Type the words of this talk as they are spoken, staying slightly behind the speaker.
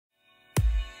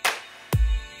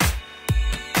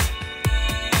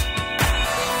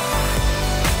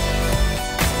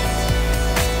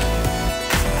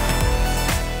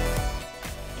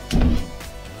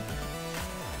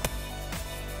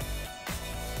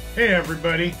Hey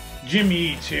everybody, Jimmy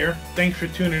Eats here. Thanks for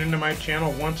tuning into my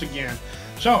channel once again.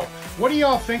 So, what do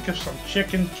y'all think of some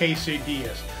chicken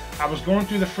quesadillas? I was going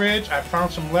through the fridge, I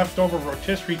found some leftover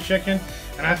rotisserie chicken,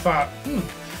 and I thought,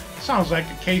 sounds like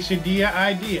a quesadilla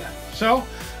idea. So,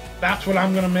 that's what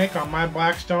I'm going to make on my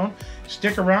Blackstone.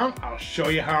 Stick around, I'll show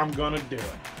you how I'm going to do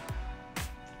it.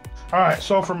 Alright,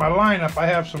 so for my lineup, I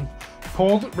have some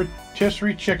pulled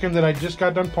rotisserie chicken that I just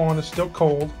got done pulling. It's still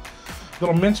cold.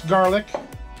 Little minced garlic,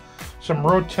 some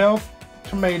rotelle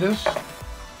tomatoes,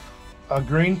 a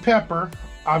green pepper,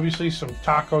 obviously some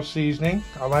taco seasoning.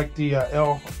 I like the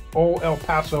old El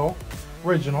Paso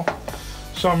original.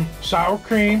 Some sour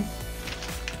cream,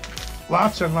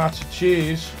 lots and lots of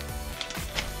cheese,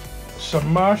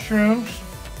 some mushrooms,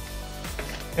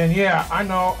 and yeah, I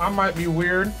know I might be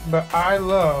weird, but I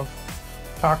love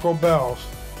Taco Bell's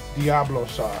Diablo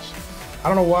sauce. I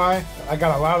don't know why. I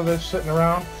got a lot of this sitting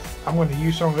around. I'm going to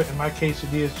use some of it in my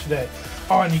quesadillas today.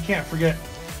 Oh, and you can't forget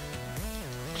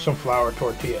some flour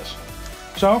tortillas.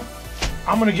 So,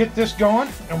 I'm going to get this going,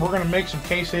 and we're going to make some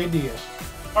quesadillas.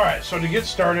 Alright, so to get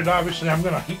started, obviously, I'm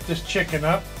going to heat this chicken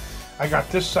up. I got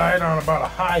this side on about a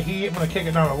high heat. I'm going to kick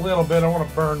it down a little bit. I don't want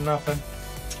to burn nothing.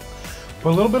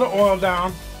 Put a little bit of oil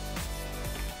down.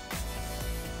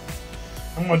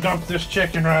 I'm going to dump this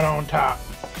chicken right on top.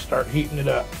 Start heating it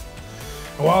up.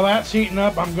 While that's heating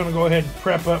up, I'm going to go ahead and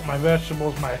prep up my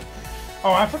vegetables.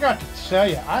 Oh, I forgot to tell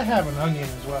you, I have an onion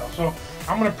as well. So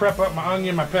I'm going to prep up my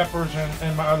onion, my peppers,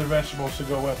 and my other vegetables to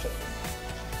go with it.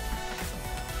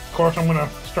 Of course, I'm going to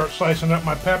start slicing up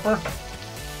my pepper.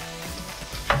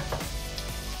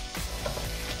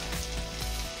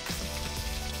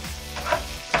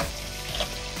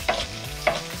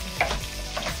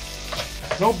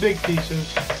 No big pieces.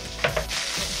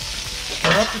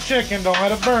 Stir up the chicken, don't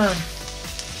let it burn.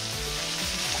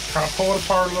 Kind of pull it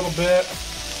apart a little bit.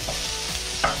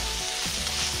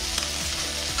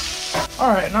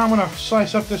 Alright, now I'm going to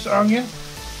slice up this onion.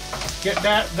 Get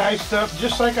that diced up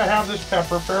just like I have this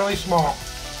pepper, fairly small.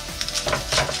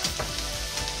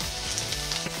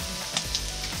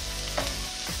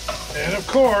 And of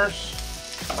course,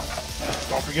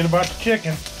 don't forget about the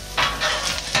chicken.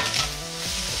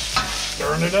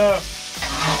 Stirring it up.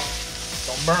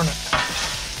 Don't burn it.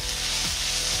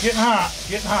 Getting hot,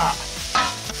 getting hot.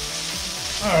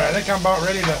 Alright, I think I'm about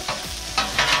ready to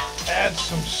add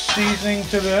some seasoning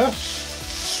to this.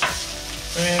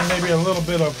 And maybe a little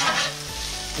bit of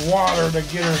water to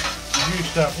get her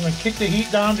juiced up. I'm going to kick the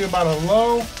heat down to about a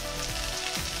low.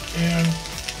 And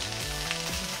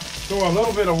throw a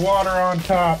little bit of water on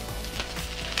top.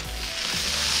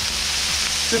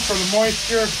 Just for the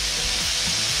moisture.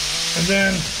 And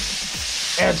then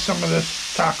add some of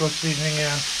this taco seasoning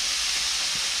in.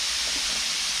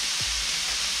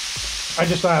 I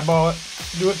just eyeball it,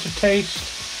 do it to taste.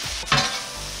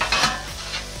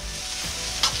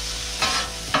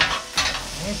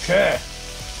 Okay,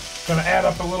 gonna add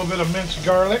up a little bit of minced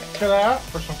garlic to that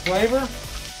for some flavor.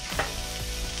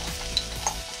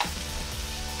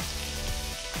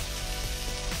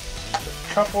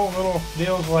 Just a couple little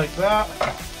deals like that.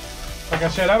 Like I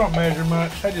said, I don't measure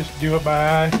much, I just do it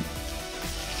by eye.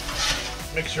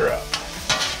 Mix her up.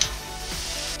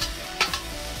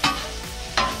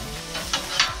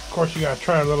 Of course, you gotta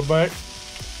try a little bite.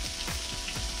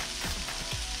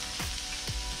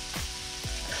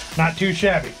 Not too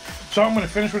shabby. So I'm gonna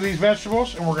finish with these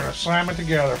vegetables and we're gonna slam it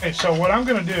together. Okay, so what I'm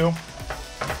gonna do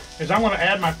is I'm gonna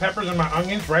add my peppers and my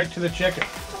onions right to the chicken.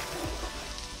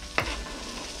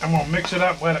 I'm gonna mix it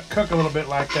up, let it cook a little bit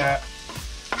like that.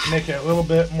 Make it a little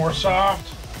bit more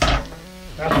soft.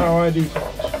 That's how I do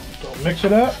things. So mix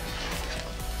it up,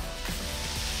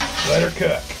 let her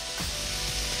cook.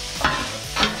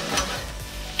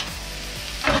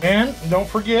 And don't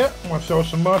forget, I'm going to throw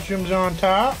some mushrooms on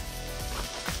top.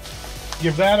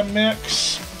 Give that a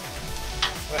mix.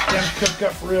 Let them cook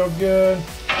up real good.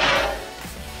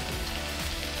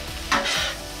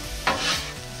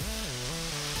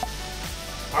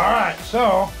 Alright,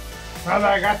 so now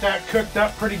that I got that cooked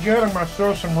up pretty good, I'm going to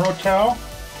throw some rotelle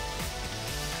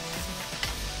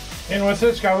in with it.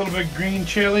 It's got a little bit of green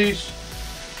chilies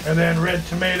and then red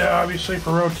tomato, obviously,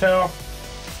 for rotelle.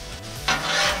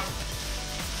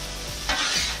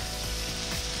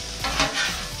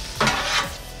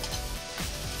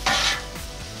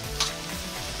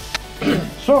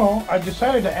 So I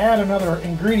decided to add another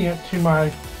ingredient to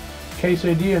my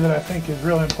quesadilla that I think is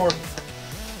really important,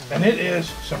 and it is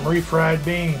some refried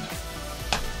beans.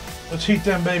 Let's heat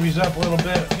them babies up a little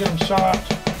bit, get them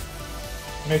soft,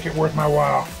 make it worth my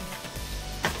while.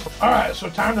 Alright, so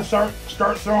time to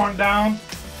start throwing down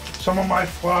some of my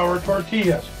flour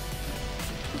tortillas.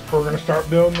 We're gonna start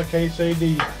building the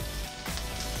quesadilla.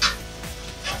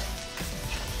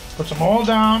 Put some oil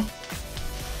down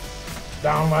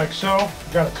like so.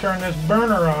 Got to turn this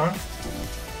burner on.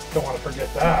 Don't want to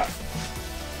forget that.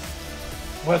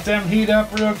 Let them heat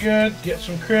up real good, get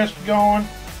some crisp going.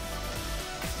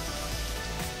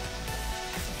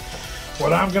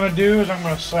 What I'm gonna do is I'm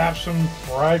gonna slap some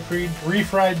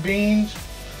refried beans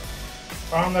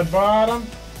on the bottom.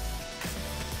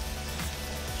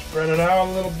 Spread it out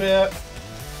a little bit.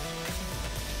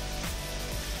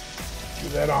 Do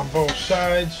that on both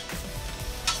sides.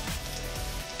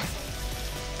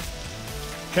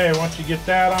 Okay, once you get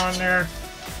that on there,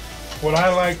 what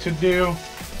I like to do,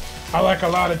 I like a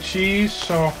lot of cheese,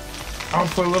 so I'll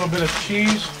put a little bit of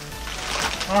cheese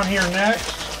on here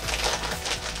next.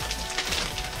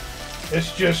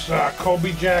 It's just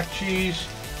Colby Jack cheese.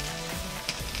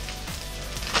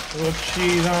 A little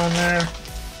cheese on there.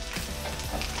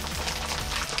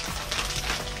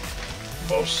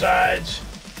 Both sides.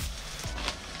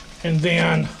 And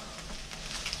then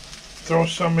throw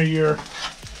some of your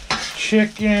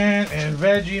chicken and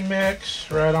veggie mix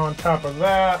right on top of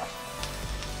that.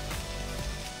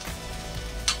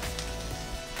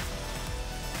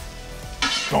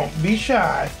 Don't be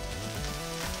shy.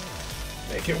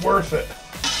 Make it worth it.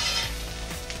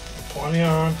 Plenty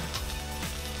on.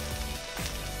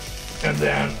 And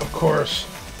then, of course,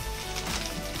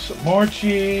 some more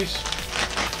cheese.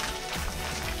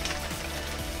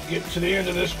 Get to the end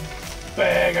of this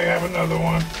bag, I have another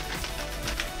one.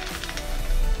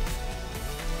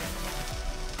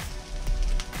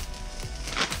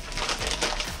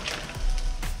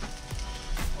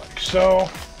 Like so.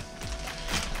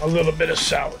 A little bit of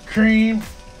sour cream.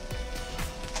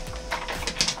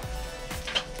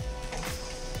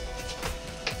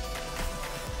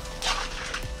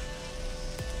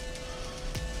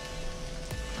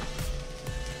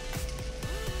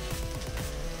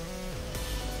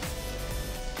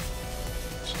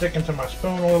 Sticking to my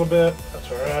spoon a little bit,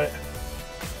 that's all right.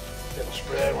 It'll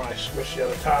spread when I squish the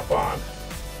other top on.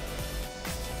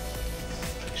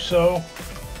 Like so.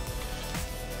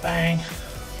 Bang.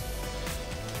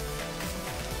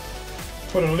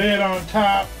 Put a lid on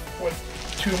top with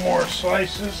 2 more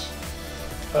slices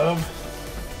of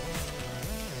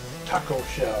taco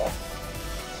shell.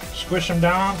 Squish them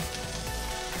down.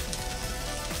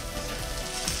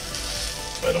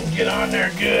 Let them get on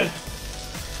there good.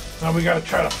 Now we got to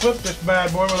try to flip this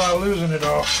bad boy without losing it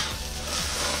all.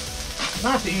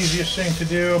 Not the easiest thing to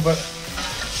do, but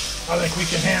I think we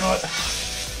can handle it.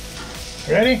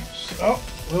 Ready? So,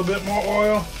 a little bit more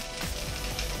oil.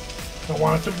 Don't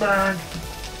want it to burn.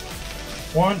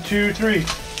 1, 2, 3.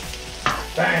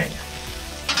 Bang.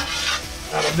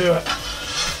 That'll do it.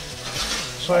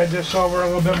 Slide this over, a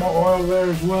little bit more oil there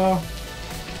as well.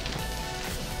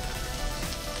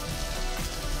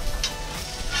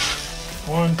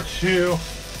 One, 2,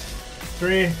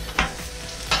 3.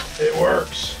 It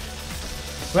works.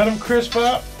 Let them crisp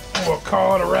up and we'll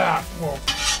call it a wrap. We'll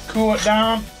cool it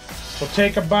down. We'll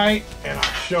take a bite and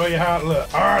I'll show you how it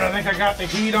looks. All right, I think I got the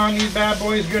heat on these bad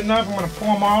boys good enough. I'm gonna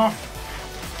pull them off.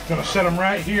 I'm gonna set them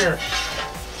right here.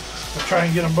 We'll try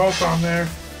and get them both on there.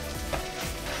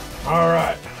 All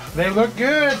right, they look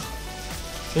good.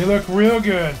 They look real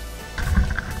good.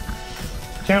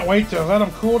 Can't wait to let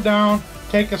them cool down,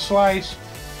 take a slice,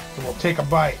 and we'll take a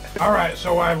bite. All right,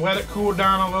 so I've let it cool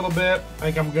down a little bit.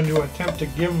 I think I'm going to attempt to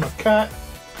give them a cut,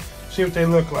 see what they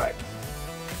look like.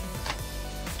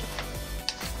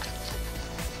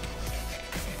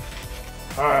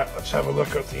 All right, let's have a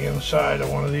look at the inside of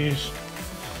one of these.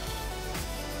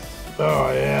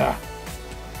 Oh yeah.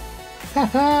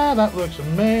 Haha, that looks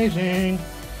amazing.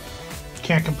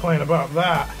 Can't complain about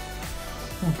that.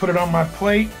 We'll put it on my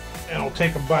plate and we'll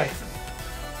take a bite.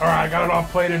 All right, I got it all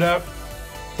plated up.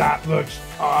 That looks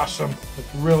awesome.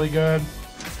 Looks really good.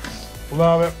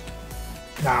 Love it.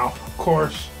 Now, of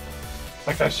course,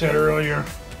 like I said earlier,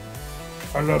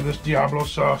 I love this Diablo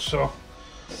sauce, so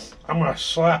I'm gonna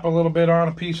slap a little bit on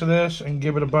a piece of this and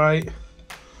give it a bite.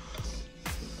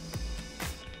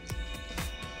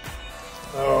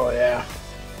 Oh yeah.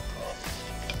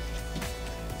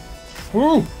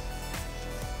 Woo!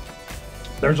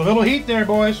 There's a little heat there,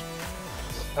 boys.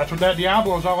 That's what that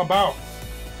Diablo is all about.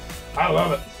 I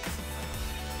love it.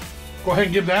 Go ahead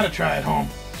and give that a try at home.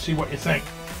 See what you think.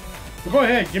 But go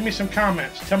ahead, give me some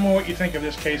comments. Tell me what you think of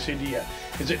this quesadilla.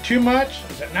 Is it too much?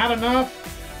 Is it not enough?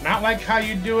 Not like how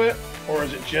you do it? Or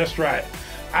is it just right?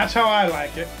 That's how I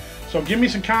like it. So give me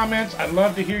some comments. I'd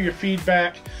love to hear your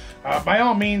feedback. By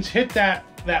all means, hit that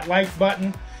like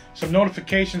button. Some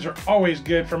notifications are always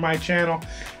good for my channel.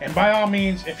 And by all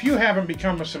means, if you haven't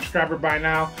become a subscriber by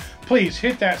now, please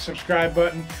hit that subscribe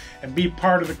button and be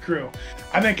part of the crew.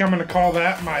 I think I'm going to call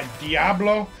that my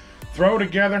Diablo throw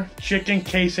together chicken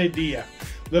quesadilla.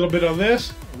 A little bit of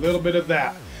this, a little bit of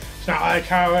that. It's not like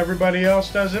how everybody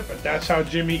else does it, but that's how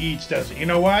Jimmy Eats does it. You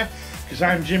know why? Because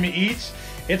I'm Jimmy Eats.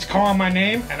 It's calling my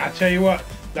name, and I tell you what,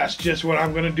 that's just what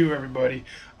I'm going to do, everybody.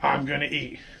 I'm going to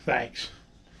eat. Thanks.